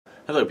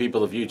Hello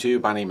people of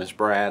YouTube, my name is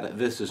Brad.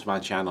 This is my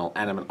channel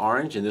Adamant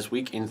Orange, and this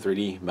week in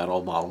 3D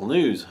metal model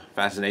news,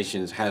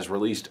 Fascinations has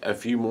released a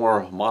few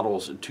more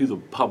models to the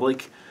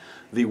public.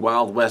 The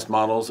Wild West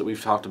models that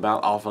we've talked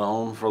about off and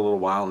on for a little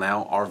while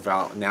now are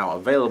now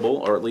available,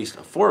 or at least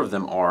 4 of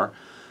them are.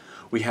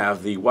 We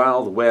have the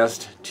Wild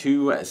West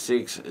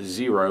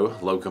 260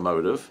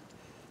 locomotive.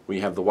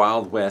 We have the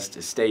Wild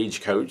West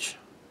stagecoach.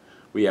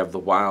 We have the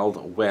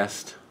Wild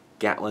West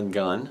Gatling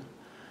gun.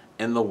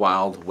 And the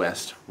Wild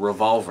West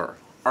revolver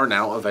are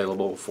now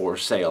available for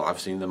sale. I've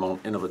seen them on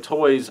Innova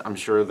Toys. I'm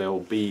sure they'll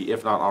be,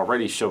 if not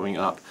already, showing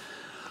up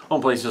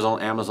on places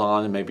on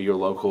Amazon and maybe your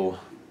local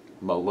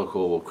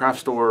craft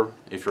store,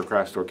 if your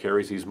craft store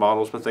carries these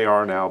models, but they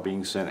are now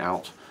being sent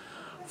out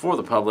for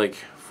the public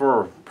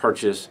for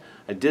purchase.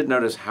 I did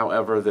notice,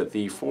 however, that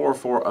the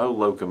 440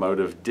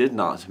 locomotive did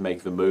not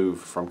make the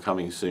move from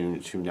coming soon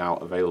to now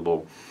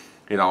available.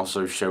 It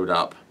also showed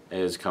up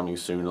as coming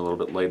soon a little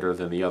bit later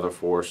than the other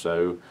 4,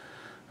 so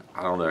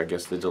I don't know, I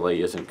guess the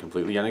delay isn't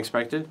completely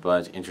unexpected,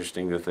 but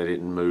interesting that they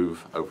didn't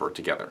move over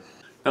together.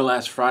 Now,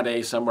 last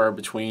Friday, somewhere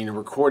between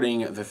recording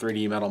the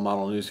 3D Metal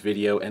Model News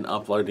video and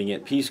uploading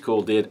it,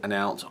 Piececool did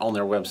announce on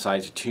their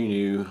website 2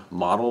 new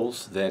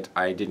models that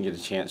I didn't get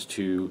a chance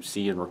to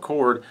see and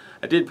record.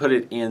 I did put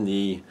it in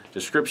the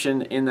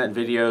description in that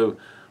video,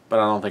 but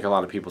I don't think a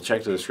lot of people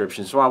checked the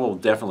description, so I will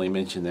definitely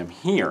mention them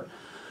here.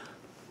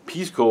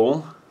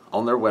 Piececool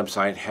on their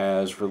website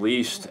has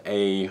released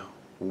a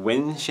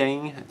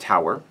Wensheng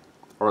tower,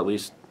 or at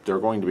least they're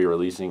going to be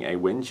releasing a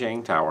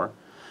Wensheng tower,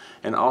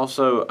 and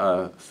also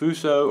a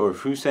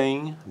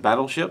Fusang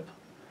battleship,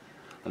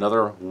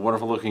 another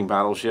wonderful looking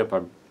battleship.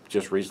 I've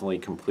just recently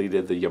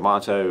completed the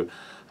Yamato.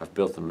 I've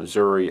built the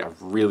Missouri.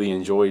 I've really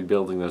enjoyed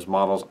building those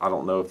models. I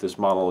don't know if this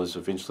model is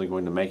eventually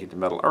going to make it to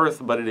Metal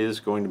Earth, but it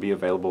is going to be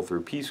available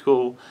through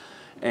Piececool,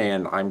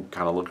 and I'm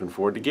kind of looking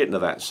forward to getting to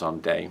that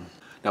someday.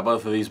 Now,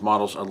 both of these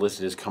models are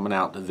listed as coming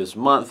out this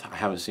month. I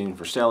haven't seen them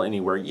for sale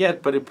anywhere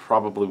yet, but it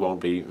probably won't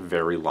be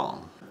very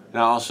long.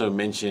 Now, I also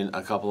mentioned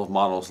a couple of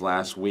models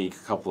last week,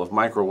 a couple of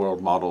Micro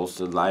World models,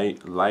 the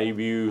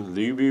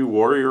Libu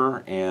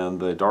Warrior and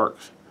the Dark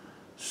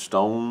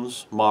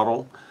Stones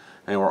model.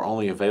 They were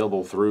only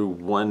available through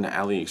one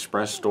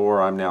Aliexpress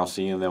store. I'm now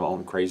seeing them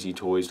on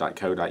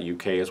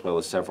crazytoys.co.uk as well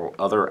as several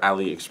other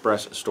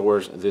Aliexpress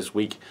stores this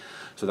week.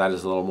 So that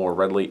is a little more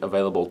readily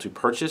available to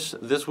purchase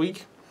this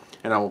week.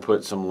 And I will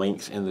put some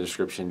links in the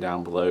description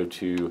down below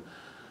to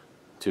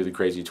the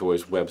Crazy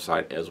Toys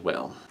website as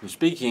well. And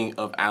speaking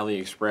of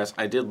AliExpress,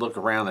 I did look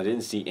around. I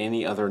didn't see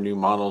any other new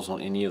models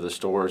on any of the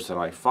stores that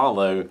I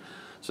follow,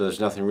 so there's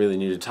nothing really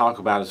new to talk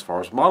about as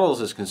far as models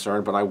is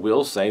concerned, but I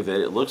will say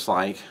that it looks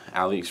like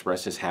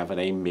AliExpress is having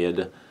a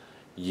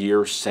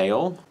mid-year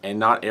sale, and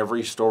not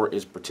every store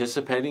is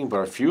participating, but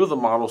a few of the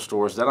model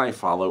stores that I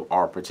follow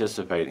are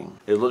participating.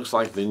 It looks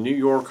like the New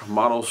York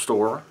model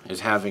store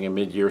is having a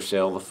mid-year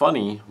sale, the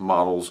Funny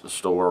Models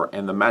store,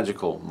 and the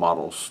Magical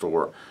Models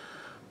store.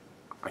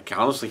 I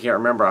honestly can't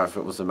remember if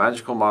it was the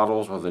Magical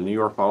Models or the New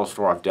York model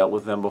store. I've dealt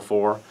with them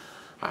before.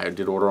 I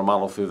did order a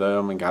model through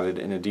them and got it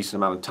in a decent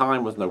amount of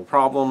time with no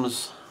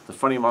problems. The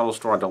Funny Model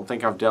store I don't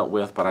think I've dealt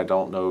with, but I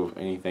don't know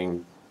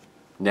anything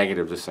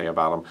negative to say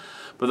about them.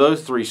 But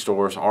those 3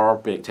 stores are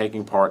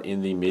taking part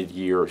in the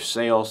mid-year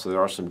sale, so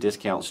there are some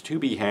discounts to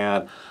be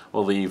had.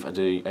 We'll leave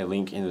a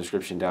link in the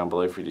description down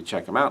below for you to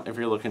check them out if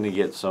you're looking to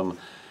get some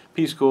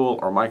Piececool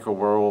or Micro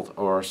World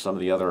or some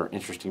of the other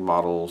interesting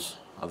models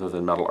other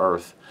than Metal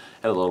Earth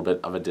at a little bit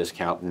of a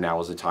discount.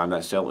 Now is the time.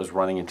 That sale is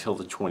running until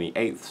the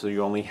 28th, so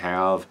you only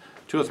have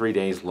 2 or 3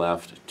 days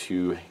left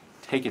to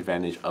take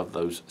advantage of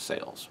those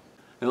sales.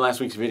 In last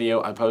week's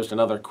video, I posed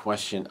another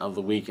question of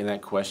the week, and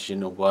that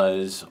question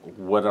was,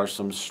 what are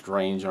some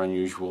strange or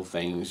unusual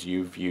things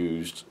you've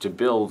used to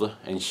build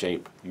and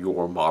shape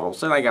your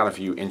models? And I got a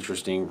few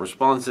interesting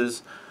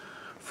responses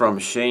from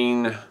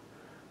Shane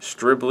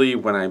Stribley.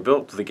 When I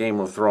built the Game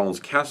of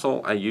Thrones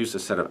castle, I used a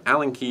set of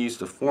Allen keys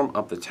to form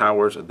up the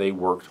towers. They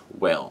worked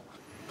well.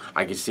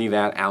 I could see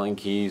that Allen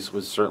keys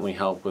would certainly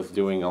help with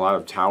doing a lot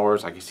of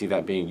towers. I could see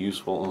that being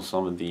useful in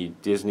some of the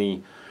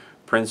Disney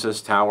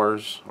princess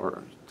towers,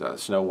 or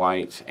Snow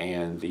White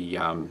and the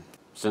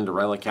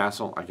Cinderella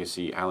castle. I could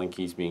see Allen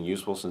keys being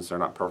useful since they're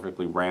not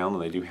perfectly round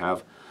and they do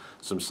have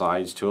some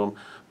sides to them.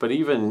 But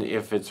even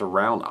if it's a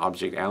round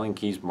object, Allen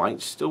keys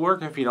might still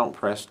work if you don't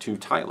press too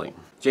tightly.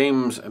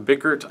 James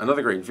Bickert,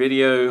 another great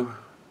video.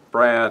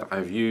 Brad,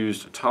 I've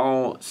used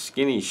tall,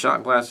 skinny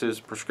shot glasses,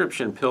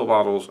 prescription pill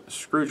bottles,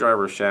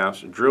 screwdriver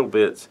shafts, drill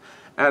bits,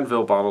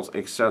 Advil bottles,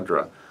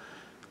 etc.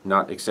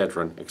 Not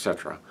etc.,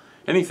 etc.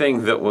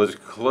 Anything that was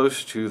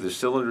close to the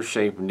cylinder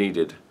shape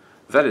needed.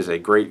 That is a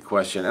great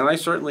question, and I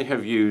certainly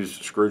have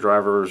used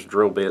screwdrivers,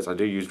 drill bits. I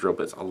do use drill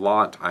bits a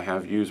lot. I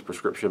have used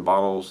prescription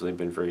bottles. They've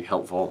been very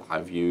helpful.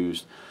 I've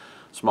used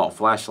small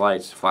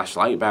flashlights,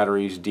 flashlight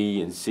batteries, D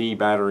and C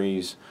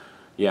batteries.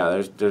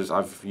 Yeah,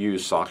 I've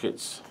used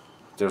sockets.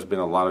 There's been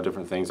a lot of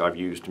different things I've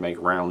used to make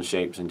round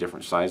shapes in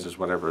different sizes,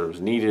 whatever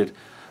was needed.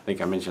 I think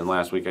I mentioned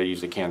last week I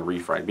used a canned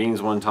refried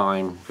beans one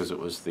time because it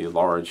was the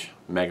large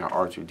Mega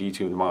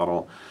R2-D2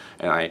 model,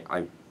 and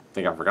I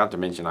think I forgot to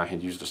mention I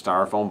had used a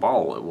styrofoam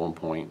ball at one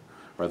point,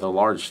 or the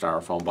large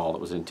styrofoam ball that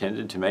was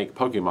intended to make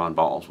Pokemon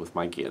balls with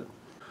my kid.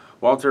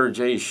 Walter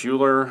J.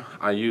 Schuler,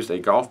 I used a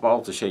golf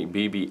ball to shape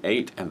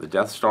BB-8 and the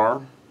Death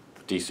Star.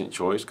 Decent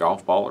choice,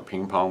 golf ball or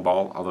ping pong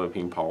ball, although a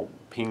ping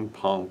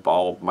pong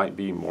ball might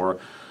be more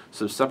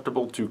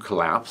susceptible to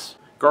collapse.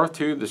 Garth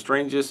 2, the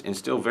strangest and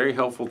still very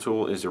helpful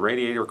tool is the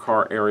radiator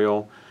car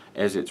aerial,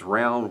 as it's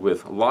round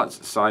with lots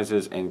of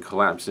sizes and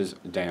collapses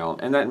down.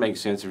 And that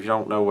makes sense. If you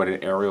don't know what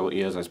an aerial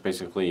is, that's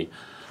basically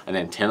an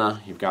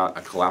antenna. You've got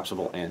a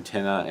collapsible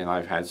antenna, and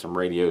I've had some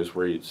radios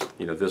where it's,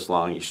 you know, this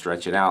long, you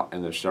stretch it out,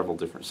 and there's several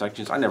different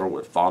sections. I never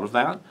would have thought of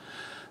that.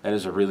 That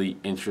is a really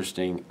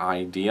interesting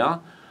idea.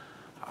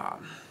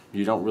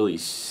 You don't really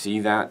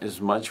see that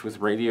as much with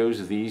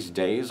radios these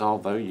days,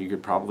 although you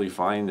could probably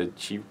find a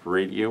cheap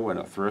radio in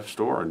a thrift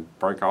store and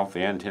break off the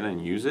antenna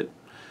and use it.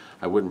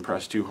 I wouldn't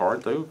press too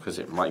hard though, because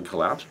it might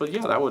collapse. But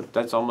yeah,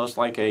 that's almost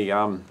like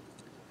a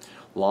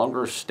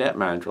longer step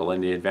mandrel,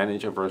 and the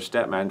advantage over a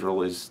step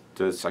mandrel is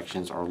the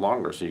sections are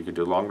longer, so you could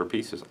do longer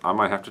pieces. I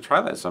might have to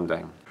try that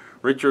someday.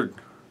 Richard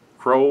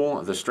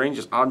Kroll, the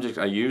strangest object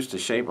I use to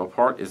shape a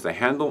part is the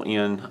handle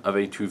end of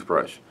a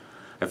toothbrush.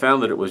 I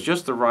found that it was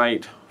just the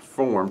right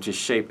form to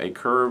shape a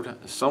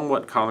curved,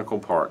 somewhat conical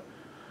part.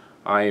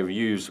 I have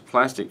used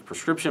plastic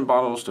prescription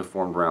bottles to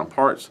form round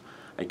parts.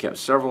 I kept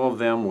several of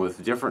them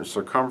with different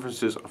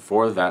circumferences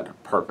for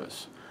that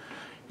purpose.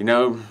 You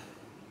know,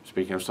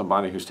 speaking of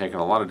somebody who's taken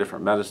a lot of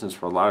different medicines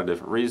for a lot of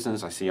different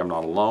reasons, I see I'm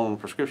not alone.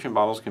 Prescription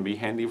bottles can be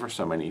handy for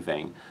so many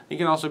things. They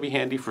can also be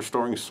handy for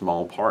storing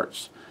small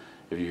parts.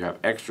 If you have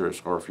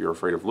extras, or if you're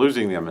afraid of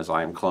losing them, as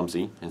I am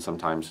clumsy and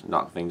sometimes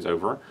knock things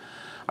over.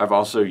 I've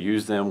also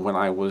used them when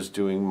I was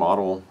doing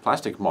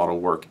plastic model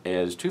work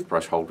as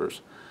toothbrush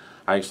holders.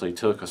 I actually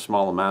took a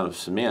small amount of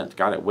cement,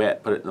 got it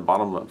wet, put it in the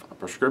bottom of a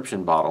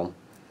prescription bottle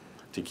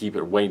to keep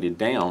it weighted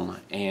down,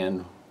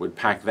 and would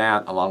pack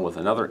that along with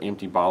another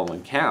empty bottle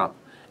and cap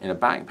in a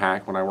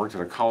backpack when I worked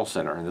at a call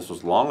center. And this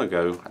was long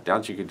ago. I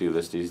doubt you could do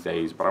this these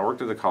days, but I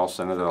worked at a call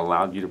center that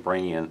allowed you to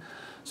bring in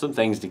some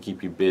things to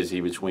keep you busy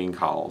between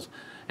calls.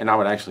 And I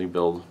would actually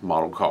build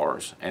model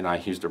cars, and I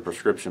used the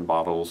prescription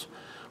bottles,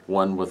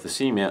 one with the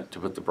cement to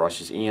put the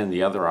brushes in,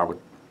 the other I would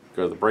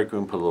go to the break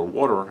room, put a little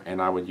water,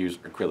 and I would use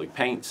acrylic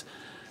paints,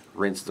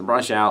 rinse the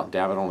brush out,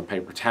 dab it on a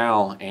paper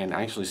towel, and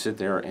actually sit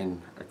there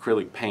and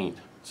acrylic paint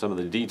some of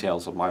the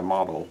details of my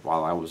model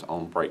while I was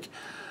on break.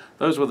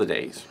 Those were the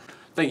days.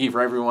 Thank you for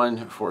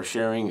everyone for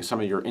sharing some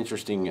of your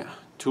interesting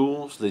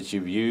tools that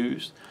you've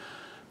used.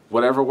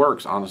 Whatever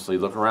works, honestly.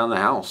 Look around the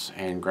house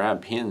and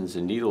grab pins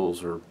and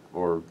needles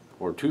or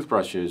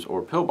toothbrushes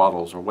or pill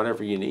bottles or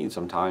whatever you need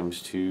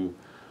sometimes to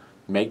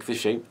make the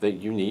shape that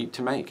you need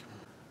to make.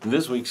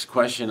 This week's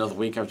question of the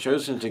week, I've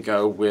chosen to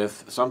go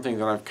with something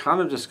that I've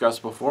kind of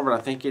discussed before, but I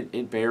think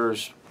it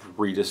bears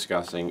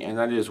rediscussing, and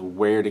that is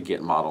where to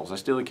get models. I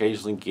still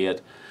occasionally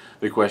get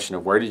the question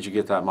of where did you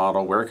get that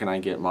model, where can I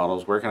get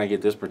models, where can I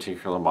get this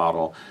particular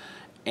model,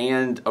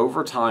 and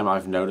over time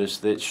I've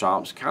noticed that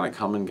shops kind of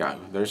come and go.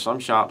 There's some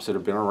shops that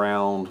have been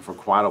around for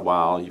quite a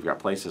while. You've got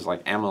places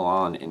like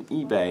Amazon and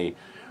eBay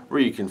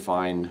where you can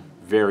find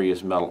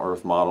various Metal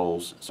Earth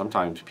models,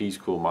 sometimes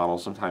Piececool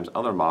models, sometimes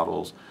other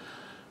models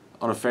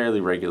on a fairly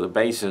regular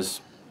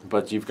basis,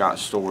 but you've got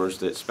stores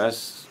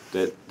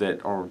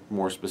that are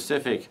more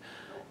specific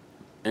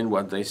in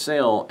what they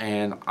sell,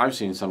 and I've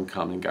seen some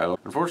come and go.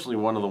 Unfortunately,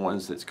 one of the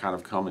ones that's kind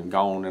of come and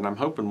gone, and I'm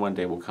hoping one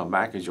day will come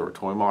back, is Your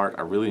Toy Mart.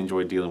 I really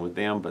enjoy dealing with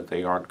them, but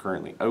they aren't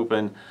currently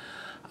open.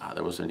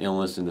 There was an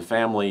illness in the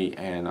family,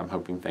 and I'm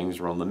hoping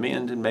things are on the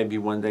mend, and maybe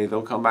one day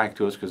they'll come back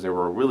to us, because they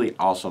were a really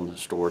awesome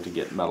store to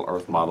get Metal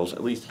Earth models,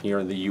 at least here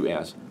in the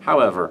U.S.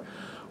 However,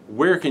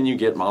 where can you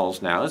get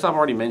models now? As I've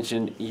already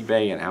mentioned,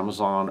 eBay and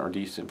Amazon are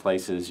decent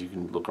places. You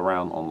can look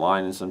around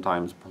online and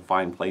sometimes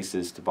find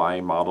places to buy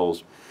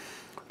models.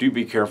 Do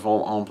be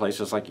careful on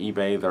places like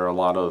eBay. There are a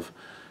lot of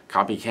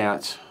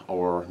copycats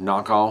or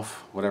knockoff,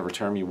 whatever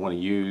term you want to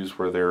use,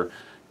 where they're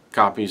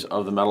copies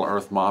of the Metal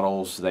Earth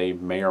models. They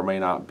may or may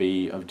not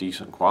be of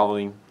decent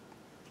quality.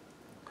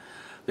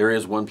 There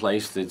is one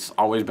place that's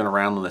always been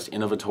around, and that's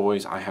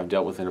Innovatoys. I have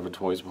dealt with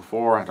Innovatoys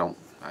before. I've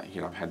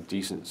had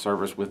decent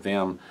service with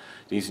them,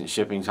 decent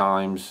shipping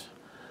times.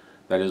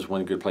 That is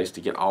one good place to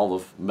get all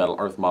of Metal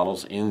Earth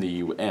models in the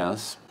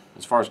U.S.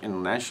 As far as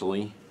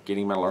internationally,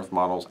 getting Metal Earth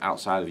models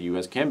outside of the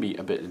U.S. can be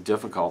a bit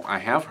difficult. I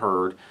have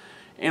heard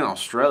in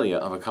Australia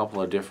of a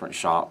couple of different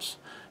shops,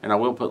 and I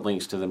will put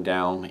links to them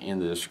down in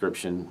the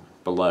description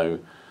below.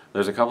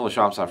 There's a couple of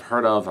shops I've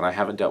heard of that I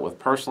haven't dealt with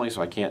personally,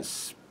 so I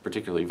can't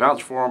particularly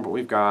vouch for them, but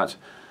we've got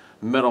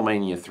Metal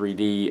Mania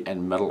 3D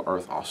and Metal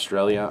Earth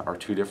Australia are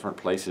two different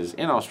places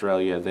in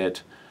Australia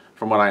that,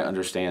 from what I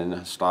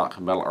understand, stock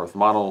Metal Earth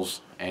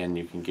models, and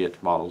you can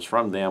get models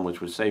from them, which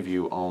would save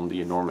you on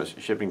the enormous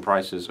shipping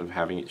prices of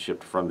having it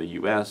shipped from the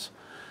U.S.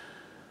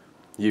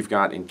 You've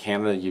got in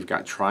Canada, you've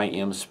got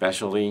Tri-M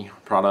Specialty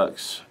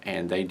Products,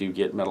 and they do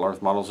get Metal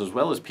Earth models as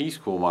well as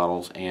Piececool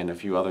models and a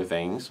few other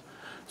things.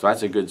 So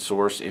that's a good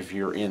source if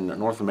you're in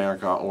North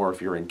America or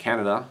if you're in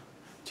Canada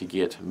to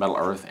get Metal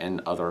Earth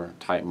and other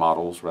type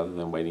models rather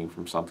than waiting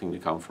for something to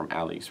come from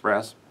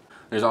Aliexpress.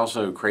 There's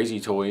also Crazy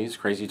Toys.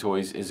 Crazy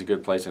Toys is a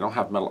good place. They don't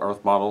have Metal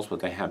Earth models, but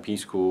they have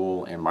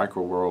Piececool and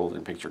Micro World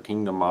and Picture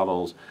Kingdom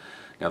models.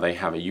 Now they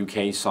have a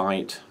UK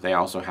site, they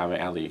also have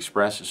an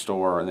Aliexpress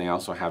store, and they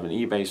also have an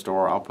eBay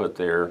store. I'll put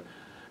their,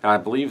 and I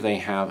believe they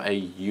have a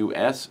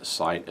US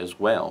site as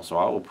well. So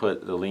I will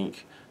put the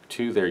link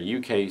to their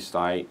UK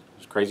site,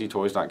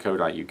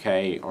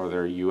 crazytoys.co.uk, or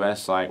their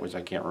US site, which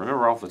I can't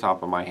remember off the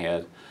top of my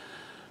head.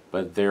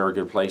 But they're a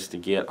good place to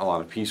get a lot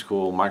of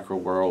Piececool, Micro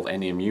World,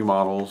 and MU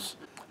models.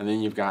 And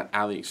then you've got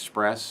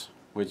Aliexpress,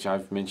 which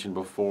I've mentioned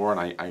before,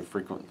 and I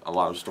frequent a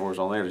lot of stores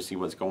on there to see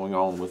what's going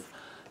on with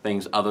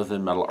things other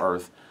than Metal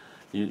Earth.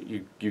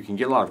 You can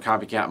get a lot of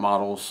copycat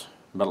models,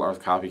 Metal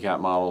Earth copycat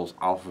models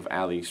off of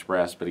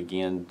Aliexpress, but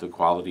again, the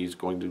quality is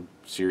going to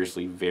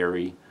seriously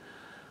vary.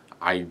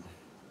 I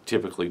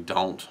typically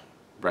don't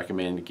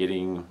recommend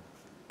getting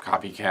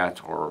copycat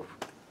or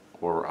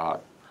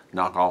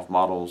knockoff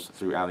models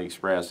through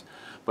Aliexpress,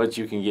 but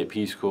you can get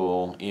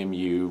Piececool,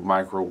 MU,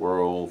 Micro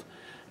World,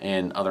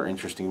 and other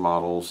interesting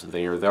models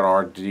there that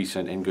are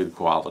decent and good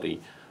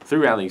quality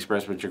through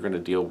Aliexpress, but you're going to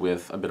deal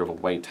with a bit of a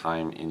wait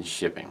time in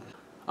shipping.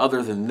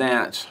 Other than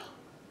that,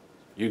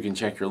 you can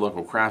check your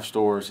local craft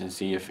stores and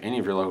see if any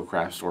of your local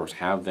craft stores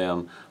have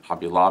them.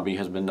 Hobby Lobby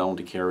has been known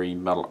to carry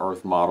Metal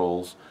Earth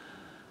models.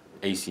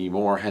 AC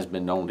Moore has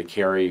been known to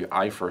carry.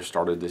 I first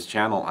started this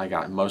channel, I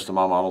got most of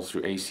my models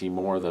through AC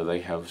Moore, though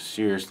they have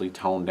seriously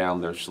toned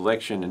down their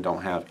selection and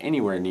don't have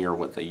anywhere near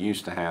what they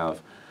used to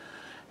have.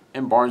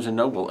 And Barnes &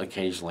 Noble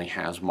occasionally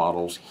has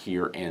models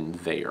here and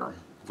there.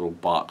 Little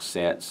box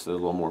sets, they're a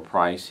little more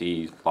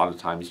pricey. A lot of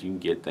times you can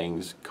get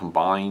things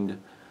combined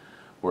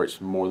where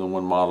it's more than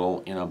one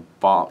model in a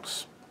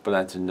box, but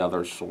that's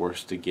another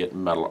source to get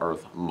Metal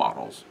Earth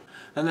models.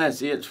 And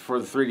that's it for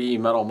the 3D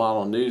metal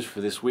model news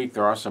for this week.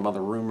 There are some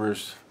other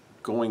rumors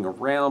going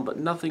around, but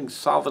nothing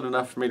solid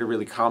enough for me to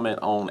really comment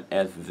on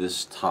at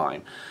this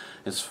time.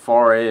 As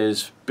far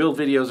as build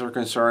videos are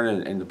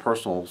concerned and the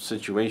personal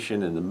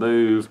situation and the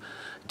move,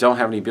 don't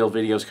have any build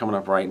videos coming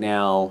up right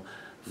now.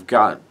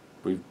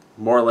 We've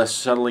more or less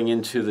settling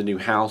into the new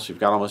house. We've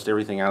got almost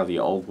everything out of the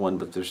old one,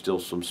 but there's still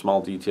some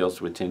small details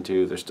to attend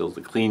to. There's still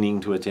the cleaning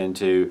to attend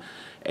to,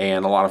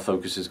 and a lot of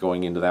focus is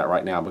going into that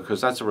right now because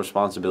that's a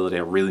responsibility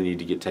I really need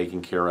to get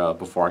taken care of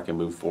before I can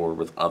move forward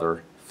with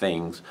other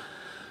things.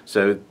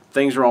 So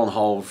things are on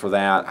hold for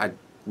that.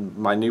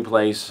 My new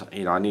place,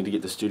 I need to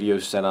get the studio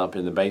set up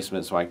in the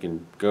basement so I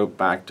can go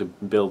back to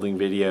building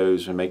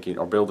videos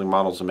and building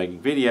models and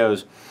making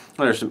videos.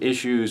 There's some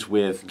issues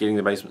with getting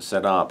the basement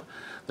set up.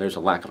 There's a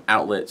lack of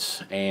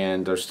outlets,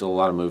 and there's still a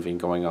lot of moving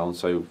going on.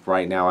 So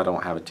right now I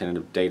don't have a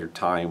tentative date or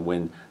time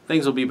when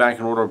things will be back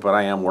in order, but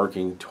I am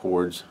working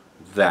towards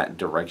that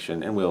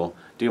direction and will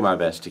do my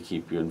best to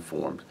keep you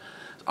informed.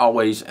 As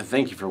always,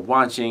 thank you for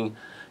watching.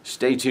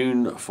 Stay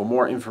tuned for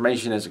more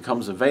information as it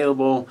comes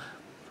available.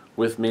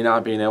 With me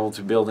not being able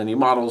to build any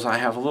models, I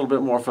have a little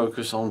bit more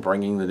focus on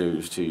bringing the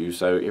news to you.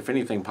 So if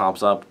anything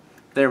pops up,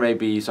 there may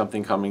be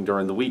something coming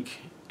during the week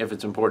if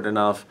it's important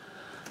enough,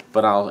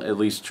 but I'll at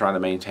least try to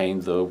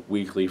maintain the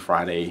weekly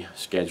Friday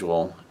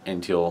schedule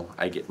until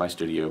I get my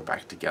studio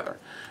back together.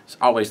 As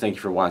always, thank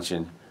you for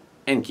watching,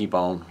 and keep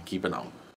on keeping on.